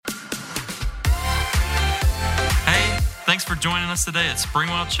Thanks for joining us today at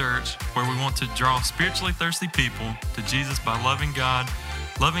Springwell Church, where we want to draw spiritually thirsty people to Jesus by loving God,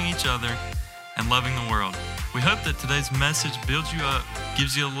 loving each other, and loving the world. We hope that today's message builds you up,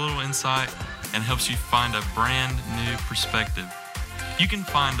 gives you a little insight, and helps you find a brand new perspective. You can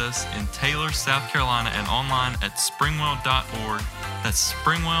find us in Taylor, South Carolina, and online at springwell.org. That's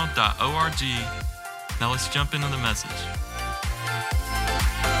springwell.org. Now let's jump into the message.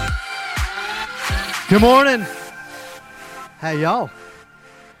 Good morning. Hey, y'all.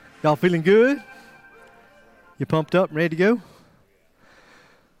 Y'all feeling good? You pumped up and ready to go?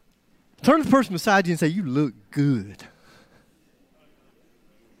 Turn to the person beside you and say, you look good.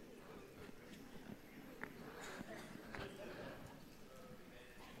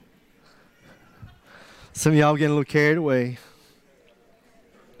 Some of y'all getting a little carried away.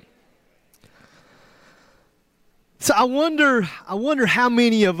 So I wonder how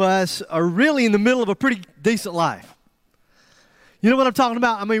many of us are really in the middle of a pretty decent life. You know what I'm talking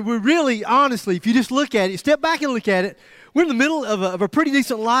about? I mean, we're really, honestly, if you just look at it, step back and look at it, we're in the middle of a pretty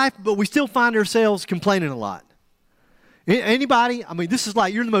decent life, but we still find ourselves complaining a lot. Anybody? I mean, this is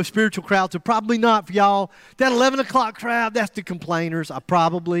like, you're in the most spiritual crowd, so probably not for y'all. That 11 o'clock crowd, that's the complainers,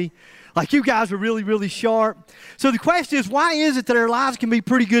 like you guys are really, really sharp. So the question is, why is it that our lives can be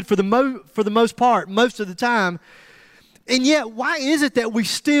pretty good for the most part, most of the time, and yet why is it that we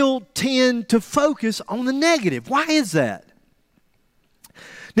still tend to focus on the negative? Why is that?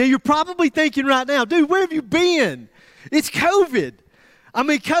 Now, you're probably thinking right now, dude, where have you been? It's COVID. I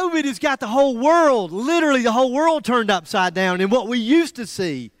mean, COVID has got the whole world, literally the whole world turned upside down. And what we used to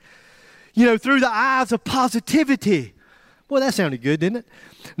see, through the eyes of positivity. Boy, that sounded good, didn't it?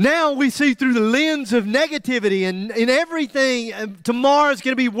 Now we see through the lens of negativity and everything. Tomorrow's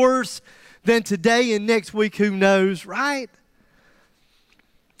going to be worse than today, and next week, who knows, right?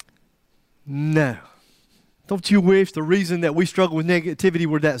 No. Don't you wish the reason that we struggle with negativity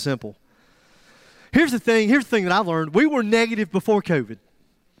were that simple? Here's the thing that I learned. We were negative before COVID.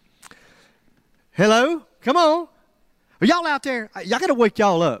 Hello? Come on. Are y'all out there? Y'all got to wake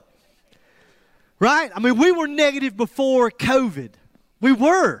y'all up. Right? I mean, we were negative before COVID. We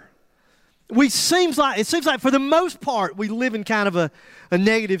were. It seems like for the most part, we live in kind of a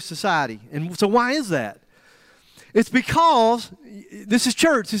negative society. And so why is that? It's because this is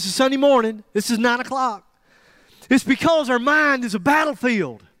church. This is Sunday morning. This is 9 o'clock. It's because our mind is a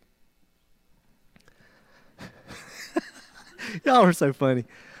battlefield. Y'all are so funny.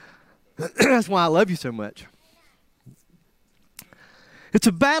 That's why I love you so much. It's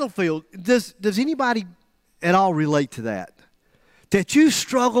a battlefield. Does anybody at all relate to that? That you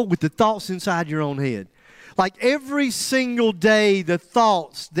struggle with the thoughts inside your own head. Like every single day, the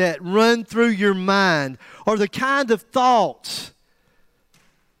thoughts that run through your mind are the kind of thoughts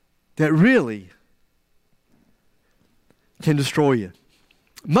that really can destroy you.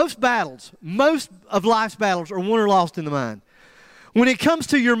 Most of life's battles are won or lost in the mind. When it comes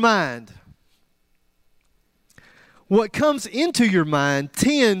to your mind, what comes into your mind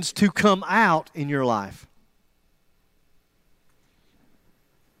tends to come out in your life.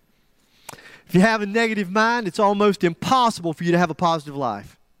 If you have a negative mind, it's almost impossible for you to have a positive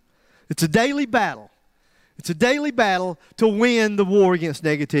life. It's a daily battle. It's a daily battle to win the war against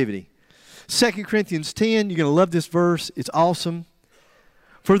negativity. 2 Corinthians 10, you're going to love this verse. It's awesome.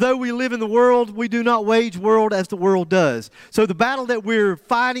 For though we live in the world, we do not wage war as the world does. So the battle that we're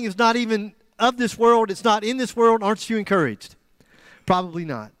fighting is not even of this world. It's not in this world. Aren't you encouraged? Probably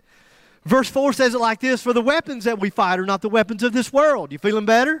not. Verse 4 says it like this. For the weapons that we fight are not the weapons of this world. You feeling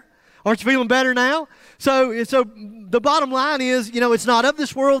better? Aren't you feeling better now? So the bottom line is, it's not of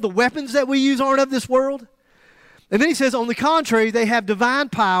this world. The weapons that we use aren't of this world. And then he says, on the contrary, they have divine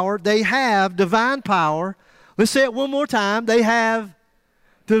power. They have divine power. Let's say it one more time. They have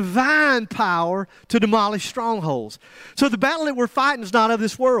divine power to demolish strongholds. So the battle that we're fighting is not of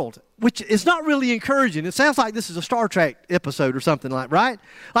this world, which is not really encouraging. It sounds like this is a Star Trek episode or something like, right?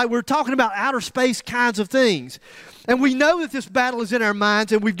 Like we're talking about outer space kinds of things. And we know that this battle is in our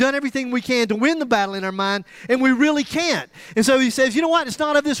minds, and we've done everything we can to win the battle in our mind, and we really can't. And so he says, you know what? It's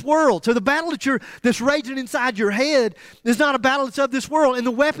not of this world. So the battle that's raging inside your head is not a battle that's of this world, and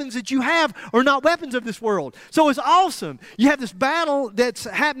the weapons that you have are not weapons of this world. So it's awesome. You have this battle that's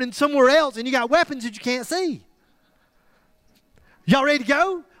happening somewhere else, and you got weapons that you can't see. Y'all ready to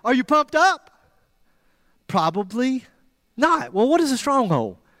go? Are you pumped up? Probably not. Well, what is a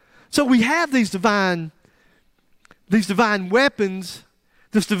stronghold? So we have these divine weapons,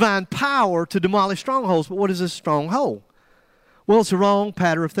 this divine power to demolish strongholds. But what is a stronghold? Well, it's a wrong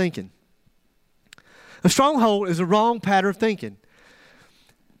pattern of thinking. A stronghold is a wrong pattern of thinking.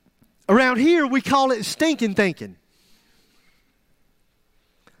 Around here, we call it stinking thinking.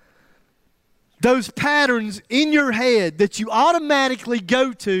 those patterns in your head that you automatically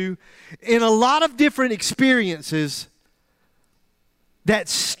go to in a lot of different experiences, that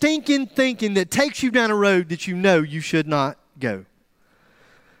stinking thinking that takes you down a road that you know you should not go.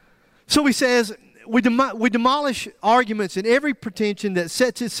 So he says, we demolish arguments and every pretension that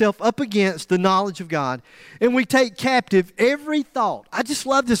sets itself up against the knowledge of God, and we take captive every thought. I just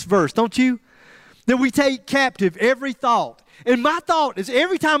love this verse, don't you? That we take captive every thought. And my thought is,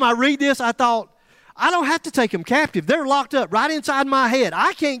 every time I read this, I thought, I don't have to take them captive. They're locked up right inside my head.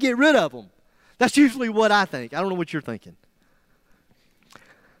 I can't get rid of them. That's usually what I think. I don't know what you're thinking.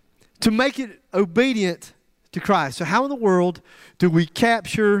 To make it obedient to Christ. So how in the world do we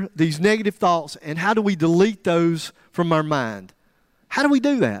capture these negative thoughts, and how do we delete those from our mind? How do we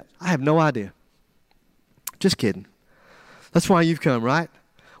do that? I have no idea. Just kidding. That's why you've come, right?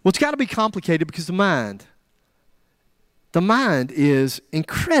 Well, it's got to be complicated because the mind is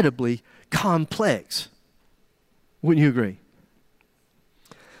incredibly complex. Wouldn't you agree?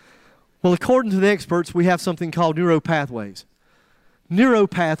 Well, according to the experts, we have something called neuropathways.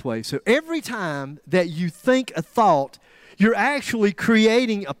 Neuropathways. So every time that you think a thought, you're actually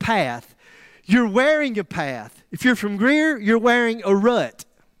creating a path. You're wearing a path. If you're from Greer, you're wearing a rut.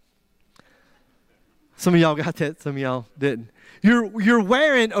 Some of y'all got that, some of y'all didn't. You're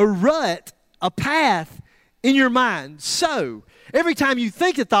wearing a rut, a path in your mind. So every time you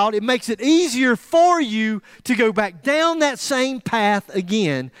think a thought, it makes it easier for you to go back down that same path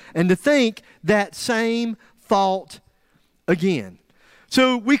again and to think that same thought again.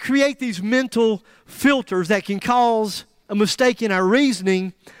 So we create these mental filters that can cause a mistake in our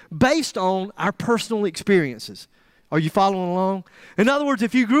reasoning based on our personal experiences. Are you following along? In other words,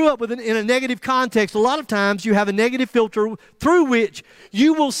 if you grew up in a negative context, a lot of times you have a negative filter through which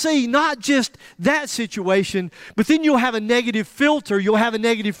you will see not just that situation, but then you'll have a negative filter, you'll have a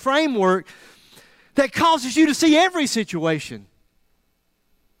negative framework that causes you to see every situation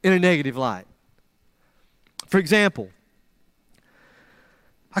in a negative light. For example,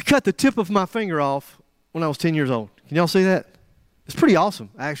 I cut the tip of my finger off when I was 10 years old. Can y'all see that? It's pretty awesome,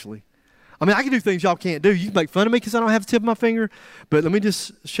 actually. I mean, I can do things y'all can't do. You can make fun of me because I don't have the tip of my finger, but let me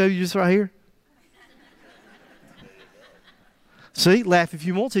just show you this right here. See, laugh if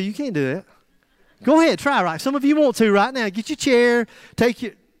you want to. You can't do that. Go ahead, try right. Some of you want to right now. Get your chair, take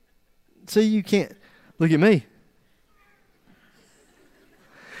your... See, you can't. Look at me.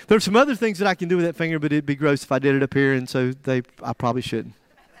 There's some other things that I can do with that finger, but it'd be gross if I did it up here, and so I probably shouldn't.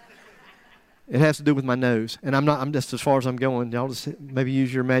 It has to do with my nose, and I'm just as far as I'm going. Y'all just maybe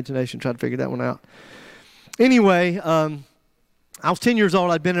use your imagination, try to figure that one out. Anyway, I was 10 years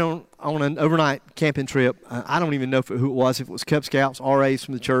old. I'd been on an overnight camping trip. I don't even know who it was, if it was Cub Scouts, RAs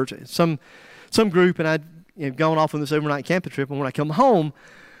from the church, some group, and I'd gone off on this overnight camping trip. And when I come home,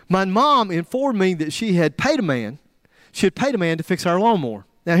 my mom informed me that she had paid a man. She had paid a man to fix our lawnmower.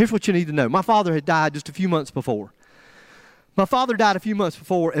 Now, here's what you need to know. My father had died just a few months before. My father died a few months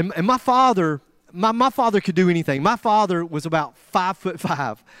before, and my father could do anything. My father was about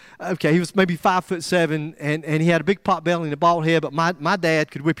 5'5". Okay, he was maybe 5'7", and he had a big pot belly and a bald head, but my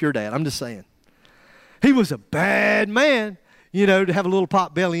dad could whip your dad. I'm just saying. He was a bad man, to have a little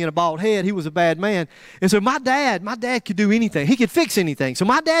pot belly and a bald head. He was a bad man. And so my dad could do anything. He could fix anything. So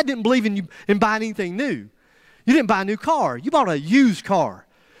my dad didn't believe in buying anything new. You didn't buy a new car. You bought a used car.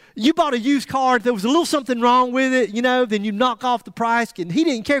 You bought a used car, there was a little something wrong with it, then you knock off the price, and he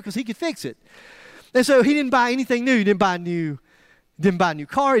didn't care because he could fix it. And so he didn't buy anything new. He didn't buy a new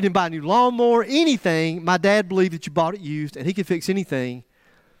car, he didn't buy a new lawnmower, anything. My dad believed that you bought it used, and he could fix anything.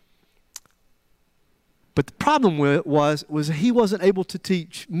 But the problem was he wasn't able to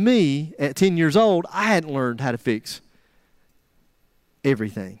teach me at 10 years old. I hadn't learned how to fix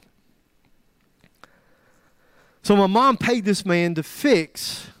everything. So my mom paid this man to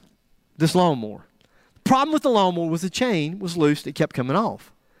fix this lawnmower. The problem with the lawnmower was the chain was loose. It kept coming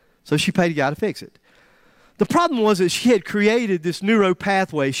off. So she paid a guy to fix it. The problem was that she had created this neuro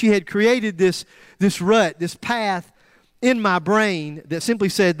pathway. She had created this rut, this path in my brain that simply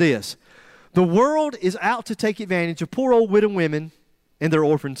said this: the world is out to take advantage of poor old widow women and their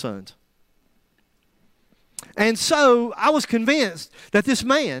orphan sons. And so I was convinced that this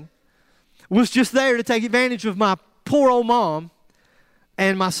man was just there to take advantage of my poor old mom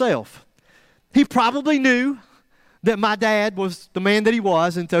and myself. He probably knew that my dad was the man that he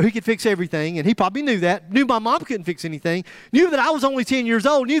was, and so he could fix everything, and he probably knew that, knew my mom couldn't fix anything, knew that I was only 10 years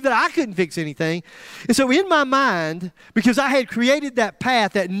old, knew that I couldn't fix anything. And so in my mind, because I had created that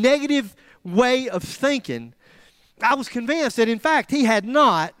path, that negative way of thinking, I was convinced that, in fact, he had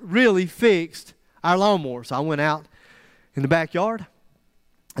not really fixed our lawnmower. So I went out in the backyard,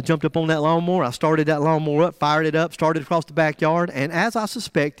 I jumped up on that lawnmower. I started that lawnmower up, fired it up, started across the backyard, and as I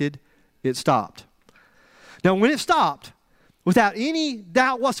suspected, it stopped. Now, when it stopped, without any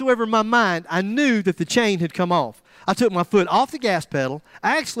doubt whatsoever in my mind, I knew that the chain had come off. I took my foot off the gas pedal.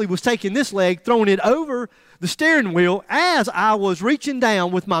 I actually was taking this leg, throwing it over the steering wheel as I was reaching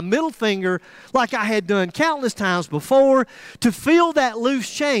down with my middle finger like I had done countless times before to feel that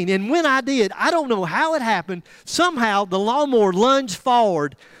loose chain. And when I did, I don't know how it happened, somehow the lawnmower lunged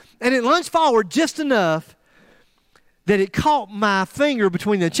forward, and it lunged forward just enough that it caught my finger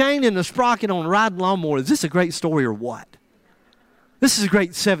between the chain and the sprocket on the riding lawnmower. Is this a great story or what? This is a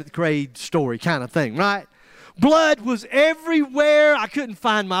great 7th grade story kind of thing, right? Blood was everywhere. I couldn't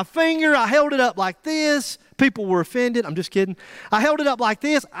find my finger. I held it up like this. People were offended. I'm just kidding. I held it up like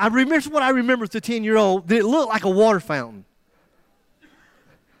this. I remember what I remember as a 10-year-old, that it looked like a water fountain.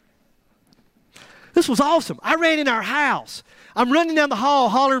 This was awesome. I ran in our house. I'm running down the hall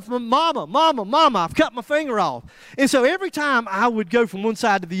hollering for Mama, Mama, Mama, I've cut my finger off. And so every time I would go from one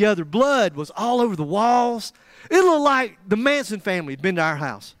side to the other, blood was all over the walls. It looked like the Manson family had been to our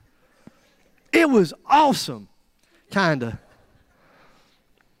house. It was awesome, kind of.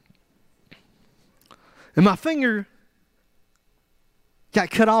 And my finger got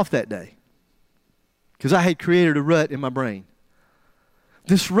cut off that day because I had created a rut in my brain.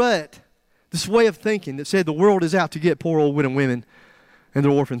 This rut, this way of thinking that said the world is out to get poor old widow women and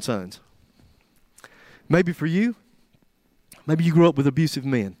their orphan sons. Maybe for you, maybe you grew up with abusive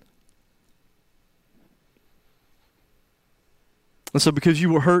men. And so because you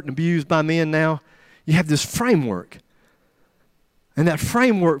were hurt and abused by men now, you have this framework. And that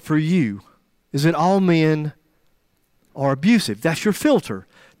framework for you is that all men are abusive. That's your filter.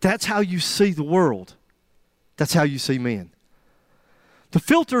 That's how you see the world. That's how you see men. The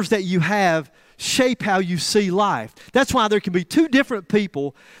filters that you have shape how you see life. That's why there can be two different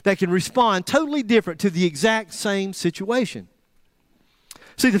people that can respond totally different to the exact same situation.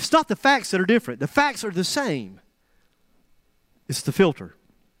 See, it's not the facts that are different. The facts are the same. It's the filter.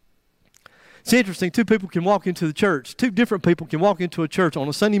 It's interesting, two people can walk into the church. Two different people can walk into a church on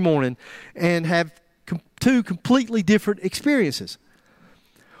a Sunday morning and have two completely different experiences.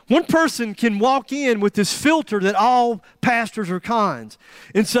 One person can walk in with this filter that all pastors are cons.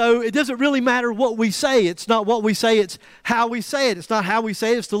 And so it doesn't really matter what we say. It's not what we say, it's how we say it. It's not how we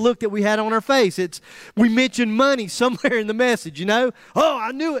say it, it's the look that we had on our face. It's we mention money somewhere in the message, you know. Oh,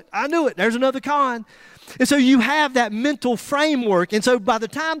 I knew it. There's another con. And so you have that mental framework. And so by the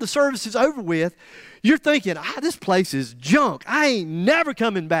time the service is over with, you're thinking, this place is junk. I ain't never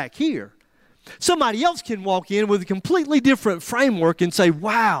coming back here. Somebody else can walk in with a completely different framework and say,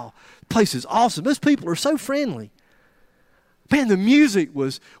 wow, the place is awesome. Those people are so friendly. Man, the music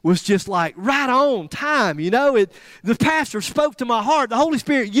was just like right on time, you know. The pastor spoke to my heart. The Holy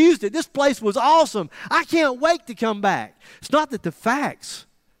Spirit used it. This place was awesome. I can't wait to come back. It's not that the facts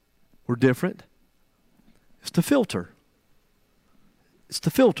were different. It's the filter. It's the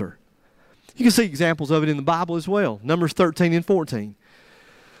filter. You can see examples of it in the Bible as well. Numbers 13 and 14.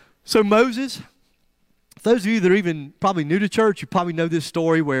 So Moses, those of you that are even probably new to church, you probably know this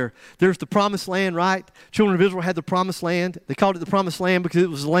story where there's the promised land, right? Children of Israel had the promised land. They called it the promised land because it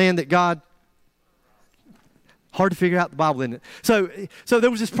was the land that God... Hard to figure out the Bible, isn't it? So there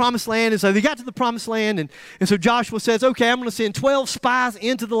was this promised land, and so they got to the promised land, and so Joshua says, okay, I'm going to send 12 spies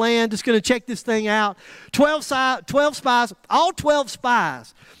into the land, just going to check this thing out. 12 spies, all 12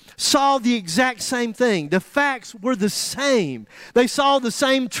 spies saw the exact same thing. The facts were the same. They saw the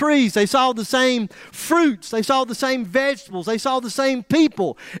same trees. They saw the same fruits. They saw the same vegetables. They saw the same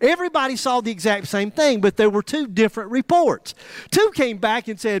people. Everybody saw the exact same thing, but there were two different reports. Two came back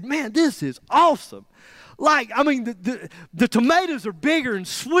and said, man, this is awesome. The tomatoes are bigger and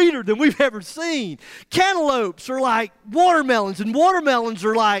sweeter than we've ever seen. Cantaloupes are like watermelons, and watermelons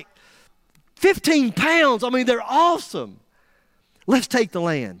are like 15 pounds. They're awesome. Let's take the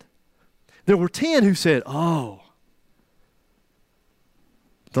land. There were 10 who said, oh,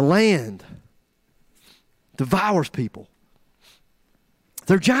 the land devours people.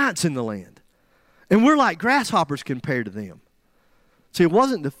 They're giants in the land. And we're like grasshoppers compared to them. See, it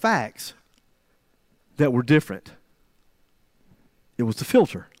wasn't the facts that were different. It was the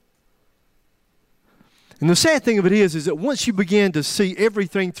filter. And the sad thing of it is that once you begin to see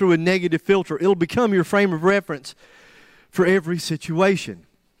everything through a negative filter, it'll become your frame of reference for every situation.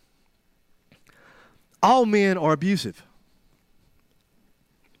 All men are abusive.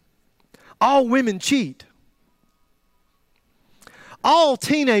 All women cheat. All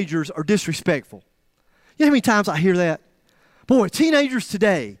teenagers are disrespectful. You know how many times I hear that? Boy, teenagers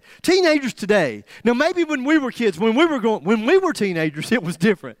today. Now, maybe when we were kids, when we were teenagers, it was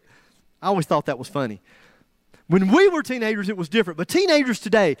different. I always thought that was funny. When we were teenagers, it was different. But teenagers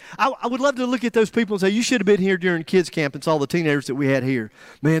today, I would love to look at those people and say, you should have been here during kids camp and saw the teenagers that we had here.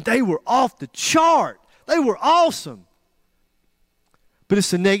 Man, they were off the chart. They were awesome. But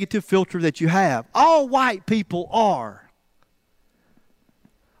it's the negative filter that you have. All white people are.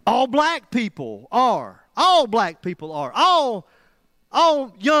 All black people are. All black people are.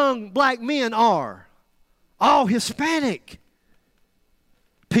 All young black men are. All Hispanic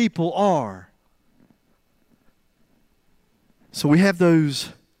people are. So we have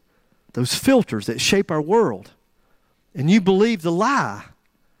those filters that shape our world. And you believe the lie.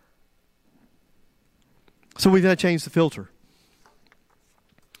 So we've got to change the filter.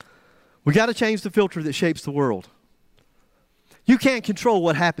 We've got to change the filter that shapes the world. You can't control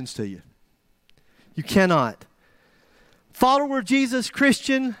what happens to you. You cannot. Follower of Jesus,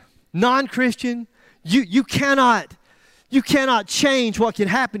 Christian, non-Christian, you cannot change what can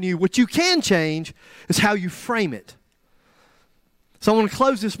happen to you. What you can change is how you frame it. So I want to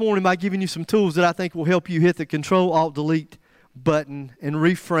close this morning by giving you some tools that I think will help you hit the Control-Alt-Delete button and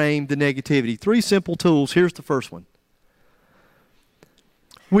reframe the negativity. 3 simple tools. Here's the first one.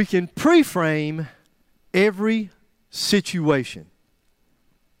 We can pre-frame every situation.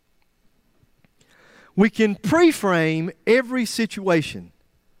 We can pre-frame every situation.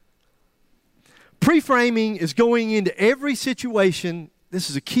 Pre-framing is going into every situation, this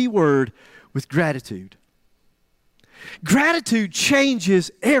is a key word, with gratitude. Gratitude changes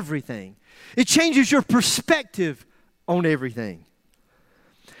everything. It changes your perspective on everything.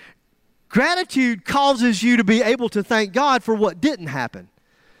 Gratitude causes you to be able to thank God for what didn't happen.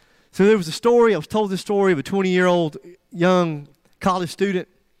 So there was a story, I was told this story of a 20-year-old young college student.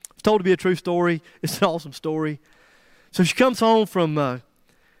 It's told to be a true story. It's an awesome story. So she comes home from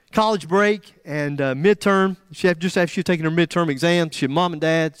college break and midterm. Just after she had taken her midterm exam, she said, Mom and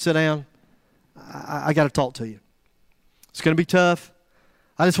Dad, sit down. I got to talk to you. It's going to be tough.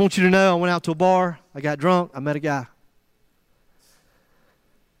 I just want you to know I went out to a bar. I got drunk. I met a guy.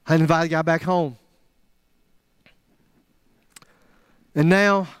 I invited the guy back home. And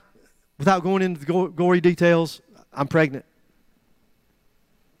now, without going into the gory details, I'm pregnant.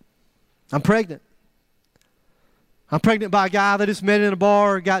 I'm pregnant. I'm pregnant by a guy that just met in a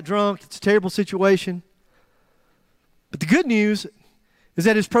bar, got drunk. It's a terrible situation. But the good news is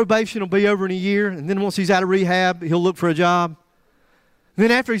that his probation will be over in a year, and then once he's out of rehab, he'll look for a job. And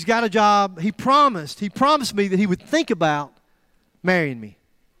then after he's got a job, he promised me that he would think about marrying me.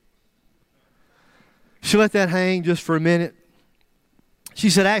 She let that hang just for a minute. She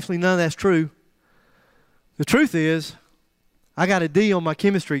said, actually, none of that's true. The truth is, I got a D on my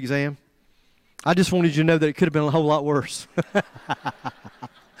chemistry exam. I just wanted you to know that it could have been a whole lot worse.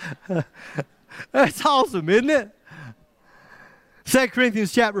 That's awesome, isn't it? 2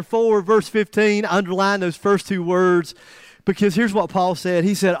 Corinthians chapter 4, verse 15, underline those first 2 words because here's what Paul said.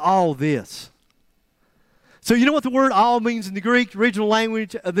 He said, all this. So you know what the word all means in the Greek? The original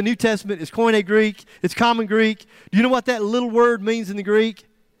language of the New Testament is Koine Greek. It's common Greek. Do you know what that little word means in the Greek?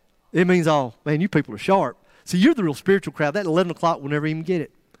 It means all. Man, you people are sharp. See, you're the real spiritual crowd. That 11 o'clock will never even get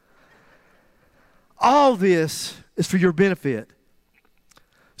it. All this is for your benefit,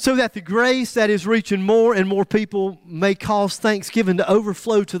 so that the grace that is reaching more and more people may cause thanksgiving to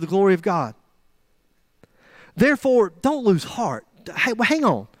overflow to the glory of God. Therefore, don't lose heart. Hey, well, hang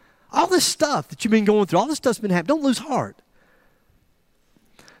on. All this stuff that you've been going through, all this stuff's been happening, don't lose heart.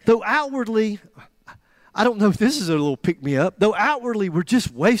 Though outwardly, I don't know if this is a little pick-me-up, though outwardly we're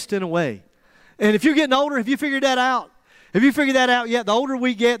just wasting away. And if you're getting older, have you figured that out? Have you figured that out yet? The older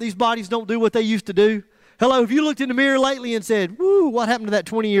we get, these bodies don't do what they used to do. Hello, have you looked in the mirror lately and said, woo, what happened to that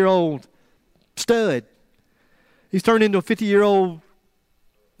 20-year-old stud? He's turned into a 50-year-old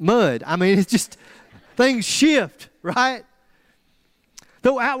mud. I mean, it's just, things shift, right?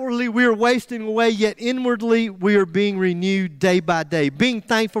 Though outwardly we are wasting away, yet inwardly we are being renewed day by day. Being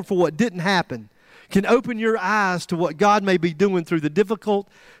thankful for what didn't happen can open your eyes to what God may be doing through the difficult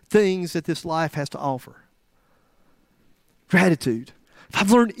things that this life has to offer. Gratitude. If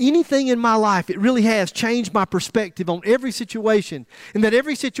I've learned anything in my life, it really has changed my perspective on every situation. And that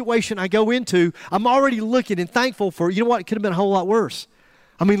every situation I go into, I'm already looking and thankful for, you know what, it could have been a whole lot worse.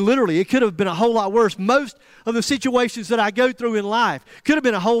 I mean, literally, it could have been a whole lot worse. Most of the situations that I go through in life could have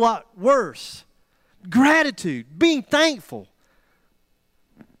been a whole lot worse. Gratitude, being thankful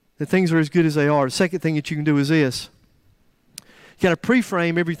that things are as good as they are. The second thing that you can do is this. You got to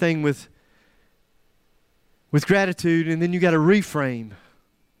pre-frame everything with gratitude, and then you got to reframe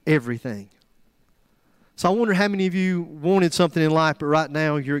everything. So I wonder how many of you wanted something in life, but right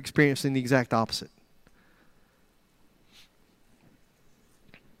now you're experiencing the exact opposite.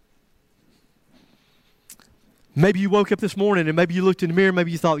 Maybe you woke up this morning and maybe you looked in the mirror,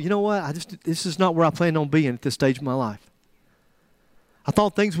 maybe you thought, you know what, this is not where I planned on being at this stage of my life. I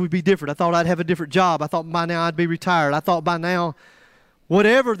thought things would be different. I thought I'd have a different job. I thought by now I'd be retired. I thought by now,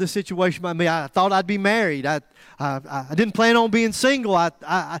 whatever the situation might be, I thought I'd be married. I didn't plan on being single. I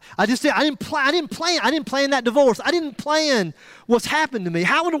didn't plan that divorce. I didn't plan what's happened to me.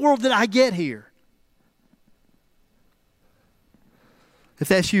 How in the world did I get here? If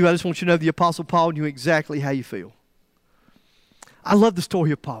that's you, I just want you to know the Apostle Paul knew exactly how you feel. I love the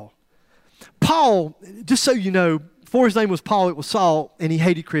story of Paul. Paul, just so you know, before his name was Paul, it was Saul, and he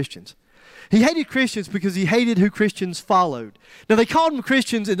hated Christians. He hated Christians because he hated who Christians followed. Now, they called them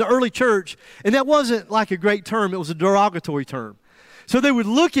Christians in the early church, and that wasn't like a great term. It was a derogatory term. So they would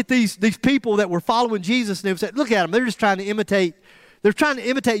look at these people that were following Jesus, and they would say, look at them. They're just trying to imitate. They're trying to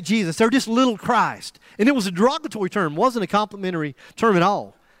imitate Jesus. They're just little Christ. And it was a derogatory term. It wasn't a complimentary term at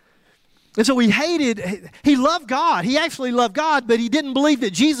all. And so he loved God. He actually loved God, but he didn't believe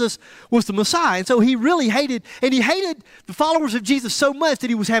that Jesus was the Messiah. And so he really hated the followers of Jesus so much that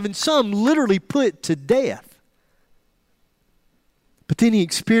he was having some literally put to death. But then he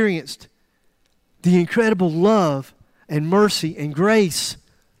experienced the incredible love and mercy and grace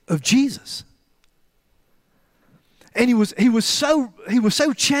of Jesus. And he was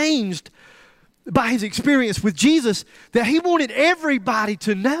so changed by his experience with Jesus that he wanted everybody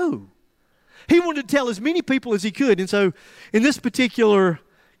to know. He wanted to tell as many people as he could. And so in this particular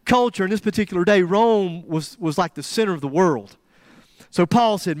culture, in this particular day, Rome was like the center of the world. So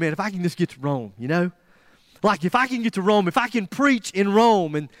Paul said, man, if I can just get to Rome, you know? Like if I can get to Rome, if I can preach in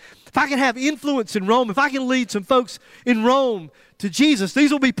Rome, and if I can have influence in Rome, if I can lead some folks in Rome to Jesus,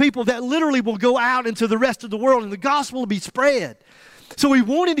 these will be people that literally will go out into the rest of the world and the gospel will be spread. So he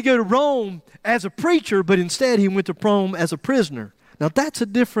wanted to go to Rome as a preacher, but instead he went to Rome as a prisoner. Now that's a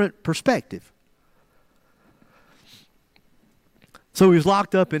different perspective. So he was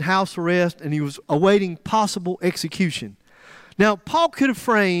locked up in house arrest and he was awaiting possible execution. Now, Paul could have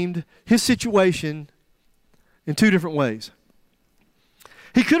framed his situation in two different ways.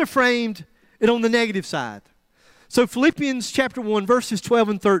 He could have framed it on the negative side. So Philippians chapter 1, verses 12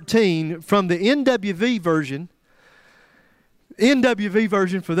 and 13 from the NWV version,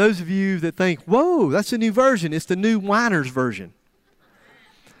 for those of you that think, whoa, that's a new version. It's the New Whiners version.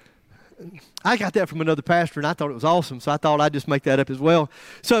 I got that from another pastor, and I thought it was awesome, so I thought I'd just make that up as well.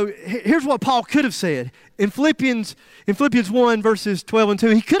 So here's what Paul could have said. In Philippians 1, verses 12 and 2,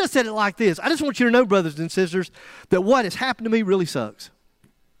 he could have said it like this. I just want you to know, brothers and sisters, that what has happened to me really sucks.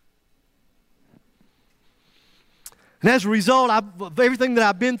 And as a result of everything that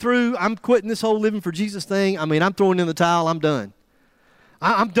I've been through, I'm quitting this whole living for Jesus thing. I mean, I'm throwing in the towel. I'm done.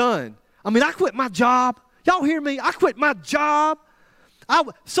 I'm done. I mean, I quit my job. Y'all hear me? I quit my job.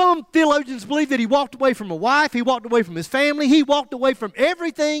 Some theologians believe that he walked away from a wife, he walked away from his family, he walked away from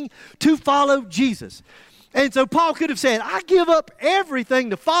everything to follow Jesus. And so Paul could have said, I give up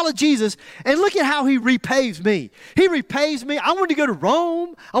everything to follow Jesus, and look at how he repays me. He repays me. I wanted to go to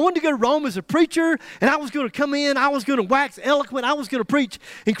Rome. I wanted to go to Rome as a preacher, and I was going to come in. I was going to wax eloquent. I was going to preach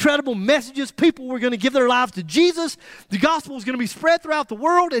incredible messages. People were going to give their lives to Jesus. The gospel was going to be spread throughout the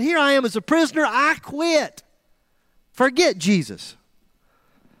world, and here I am as a prisoner. I quit. Forget Jesus.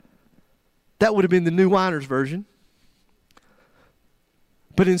 That would have been the New Whiners version.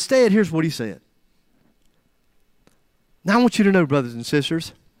 But instead, here's what he said. Now, I want you to know, brothers and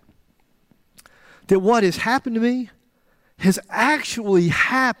sisters, that what has happened to me has actually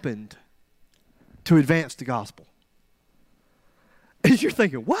happened to advance the gospel. And you're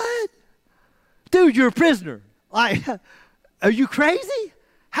thinking, what? Dude, you're a prisoner. Like, are you crazy?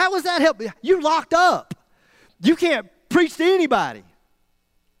 How is that helping? You're locked up. You can't preach to anybody.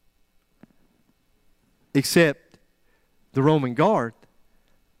 Except the Roman guard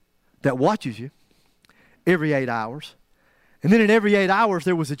that watches you every 8 hours. And then in every 8 hours,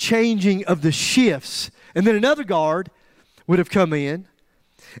 there was a changing of the shifts. And then another guard would have come in.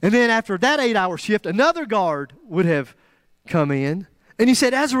 And then after that 8-hour shift, another guard would have come in. And he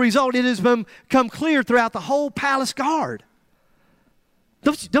said, as a result, it has become clear throughout the whole palace guard.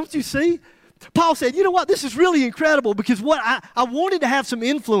 Don't you see? Paul said, you know what, this is really incredible because what I wanted to have some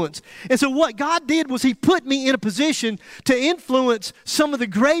influence. And so what God did was he put me in a position to influence some of the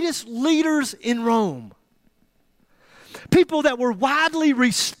greatest leaders in Rome. People that were widely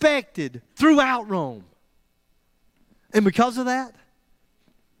respected throughout Rome. And because of that,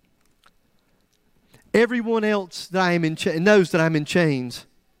 everyone else that I am in knows that I'm in chains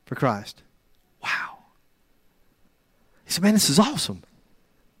for Christ. Wow. He said, man, this is awesome.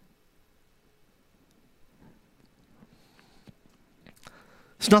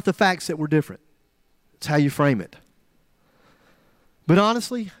 It's not the facts that were different. It's how you frame it. But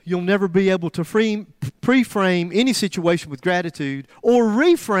honestly, you'll never be able to pre-frame any situation with gratitude or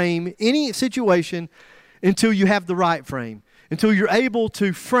reframe any situation until you have the right frame, until you're able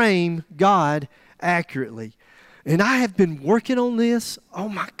to frame God accurately. And I have been working on this. Oh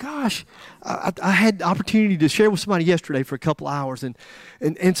my gosh. I had the opportunity to share with somebody yesterday for a couple hours.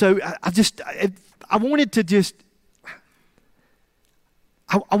 And so I wanted to just,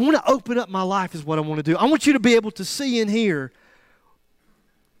 I want to open up my life is what I want to do. I want you to be able to see and hear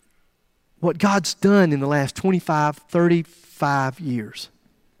what God's done in the last 25, 35 years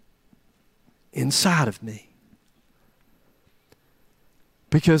inside of me.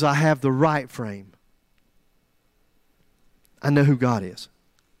 Because I have the right frame. I know who God is.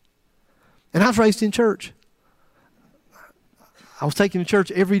 And I was raised in church. I was taken to church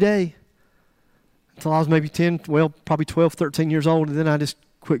every day until I was maybe 10, well, probably 12, 13 years old, and then I just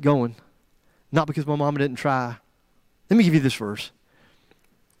quit going. Not because my mama didn't try. Let me give you this verse.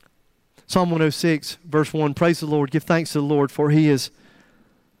 Psalm 106, verse 1, praise the Lord, give thanks to the Lord, for He is,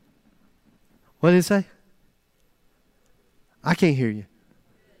 what did it say? I can't hear you.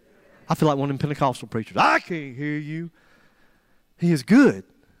 I feel like one of them Pentecostal preachers. I can't hear you. He is good.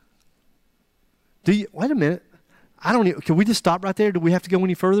 Wait a minute. Can we just stop right there? Do we have to go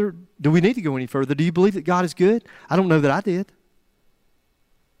any further? Do we need to go any further? Do you believe that God is good? I don't know that I did.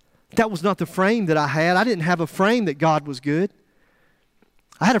 That was not the frame that I had. I didn't have a frame that God was good.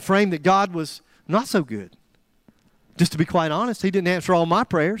 I had a frame that God was not so good. Just to be quite honest, He didn't answer all my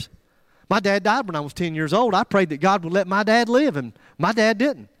prayers. My dad died when I was 10 years old. I prayed that God would let my dad live, and my dad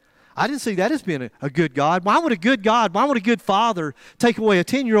didn't. I didn't see that as being a good God. Why would a good father take away a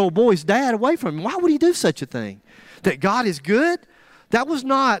 10-year-old boy's dad away from him? Why would He do such a thing? That God is good? That was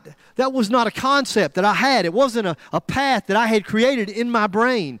not a concept that I had. It wasn't a path that I had created in my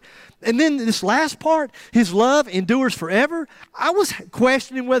brain. And then this last part, His love endures forever. I was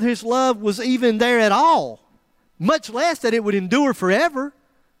questioning whether His love was even there at all, much less that it would endure forever.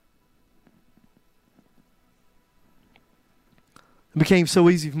 It became so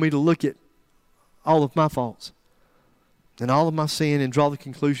easy for me to look at all of my faults and all of my sin and draw the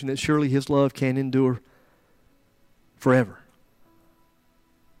conclusion that surely His love can endure forever.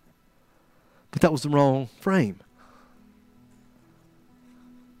 But that was the wrong frame.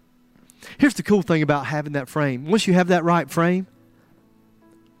 Here's the cool thing about having that frame. Once you have that right frame,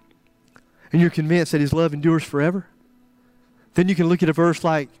 and you're convinced that His love endures forever, then you can look at a verse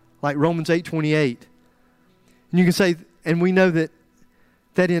like Romans 8:28, and you can say, and we know that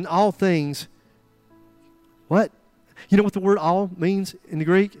in all things, what? You know what the word all means in the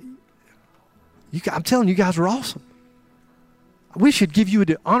Greek? I'm telling you, guys are awesome. We should give you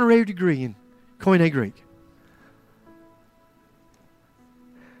an honorary degree in Koine Greek.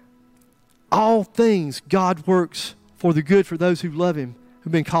 All things God works for the good for those who love Him,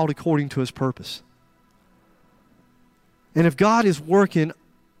 who've been called according to His purpose. And if God is working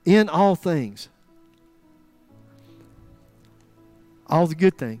in all things, all the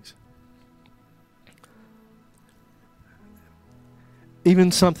good things,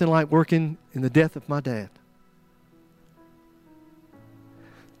 even something like working in the death of my dad,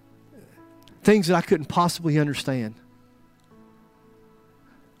 things that I couldn't possibly understand.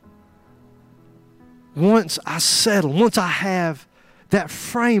 Once I settle, once I have that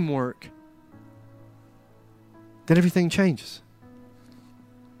framework, then everything changes.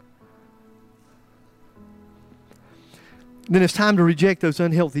 Then it's time to reject those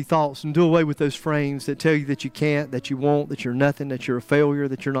unhealthy thoughts and do away with those frames that tell you that you can't, that you won't, that you're nothing, that you're a failure,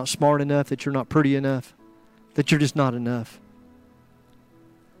 that you're not smart enough, that you're not pretty enough, that you're just not enough.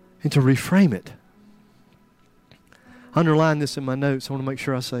 And to reframe it. I underline this in my notes. I want to make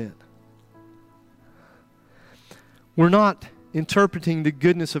sure I say it. We're not interpreting the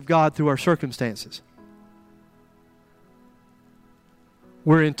goodness of God through our circumstances.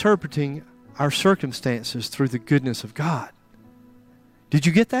 We're interpreting our circumstances through the goodness of God. Did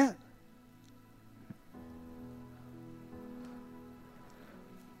you get that?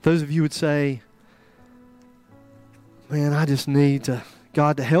 Those of you would say, man, I just need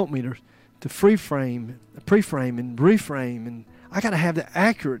God to help me to pre-frame and reframe, and I got to have the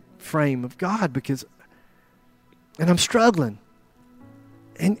accurate frame of God because, and I'm struggling.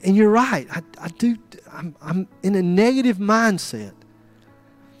 And you're right. I'm in a negative mindset.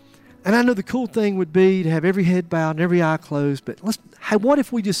 And I know the cool thing would be to have every head bowed and every eye closed, but what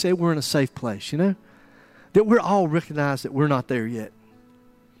if we just say we're in a safe place, you know? That we're all recognize that we're not there yet.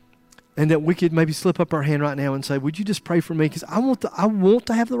 And that we could maybe slip up our hand right now and say, would you just pray for me? Because I want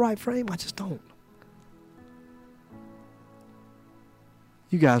to have the right frame. I just don't.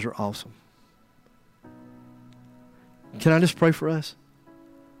 You guys are awesome. Can I just pray for us?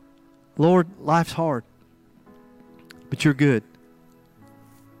 Lord, life's hard, but you're good.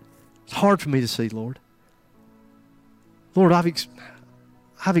 It's hard for me to see, Lord. Lord, I've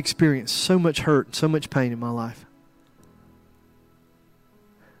experienced so much hurt and so much pain in my life.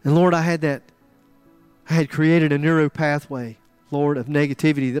 And Lord, I had created a neuro pathway, Lord, of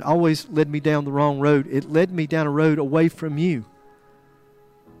negativity that always led me down the wrong road. It led me down a road away from you.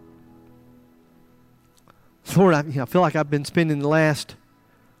 Lord, I feel like I've been spending the last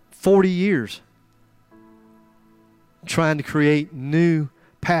 40 years trying to create new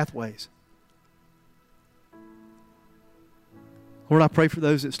pathways. Lord, I pray for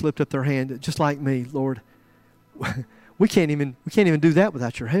those that slipped up their hand, just like me, Lord. We can't even do that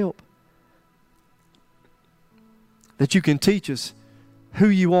without your help. That you can teach us who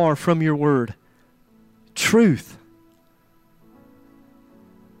you are from your word. Truth.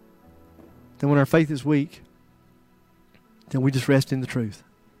 Then when our faith is weak, then we just rest in the truth.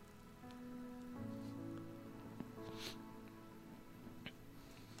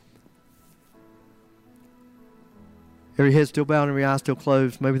 Every head still bowed and every eye still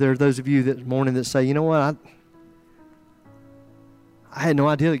closed. Maybe there are those of you this morning that say, you know what, I had no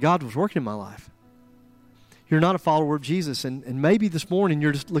idea that God was working in my life. You're not a follower of Jesus, and maybe this morning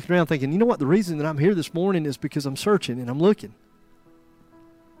you're just looking around thinking, you know what, the reason that I'm here this morning is because I'm searching and I'm looking.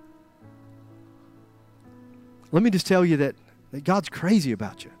 Let me just tell you that God's crazy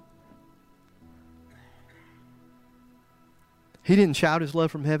about you. He didn't shout his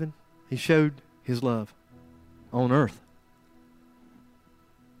love from heaven. He showed his love on earth.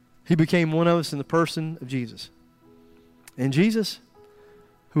 He became one of us in the person of Jesus. And Jesus,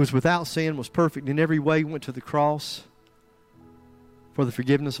 who was without sin, was perfect in every way, went to the cross for the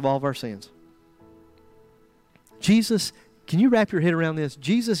forgiveness of all of our sins. Jesus, can you wrap your head around this?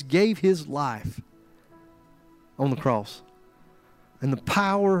 Jesus gave his life on the cross. And the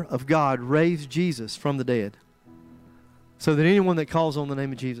power of God raised Jesus from the dead so that anyone that calls on the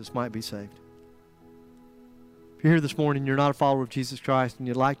name of Jesus might be saved. If you're here this morning and you're not a follower of Jesus Christ and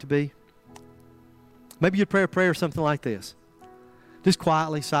you'd like to be, maybe you'd pray a prayer something like this. Just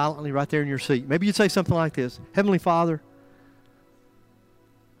quietly, silently, right there in your seat. Maybe you'd say something like this. Heavenly Father,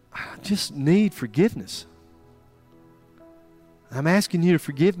 I just need forgiveness. I'm asking you to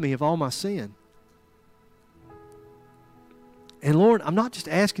forgive me of all my sin. And Lord, I'm not just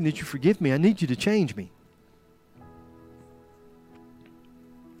asking that you forgive me. I need you to change me.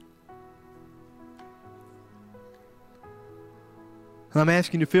 And I'm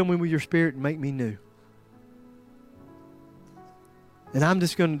asking you to fill me with your Spirit and make me new. And I'm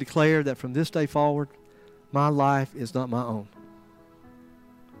just going to declare that from this day forward, my life is not my own.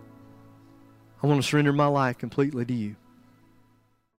 I want to surrender my life completely to you.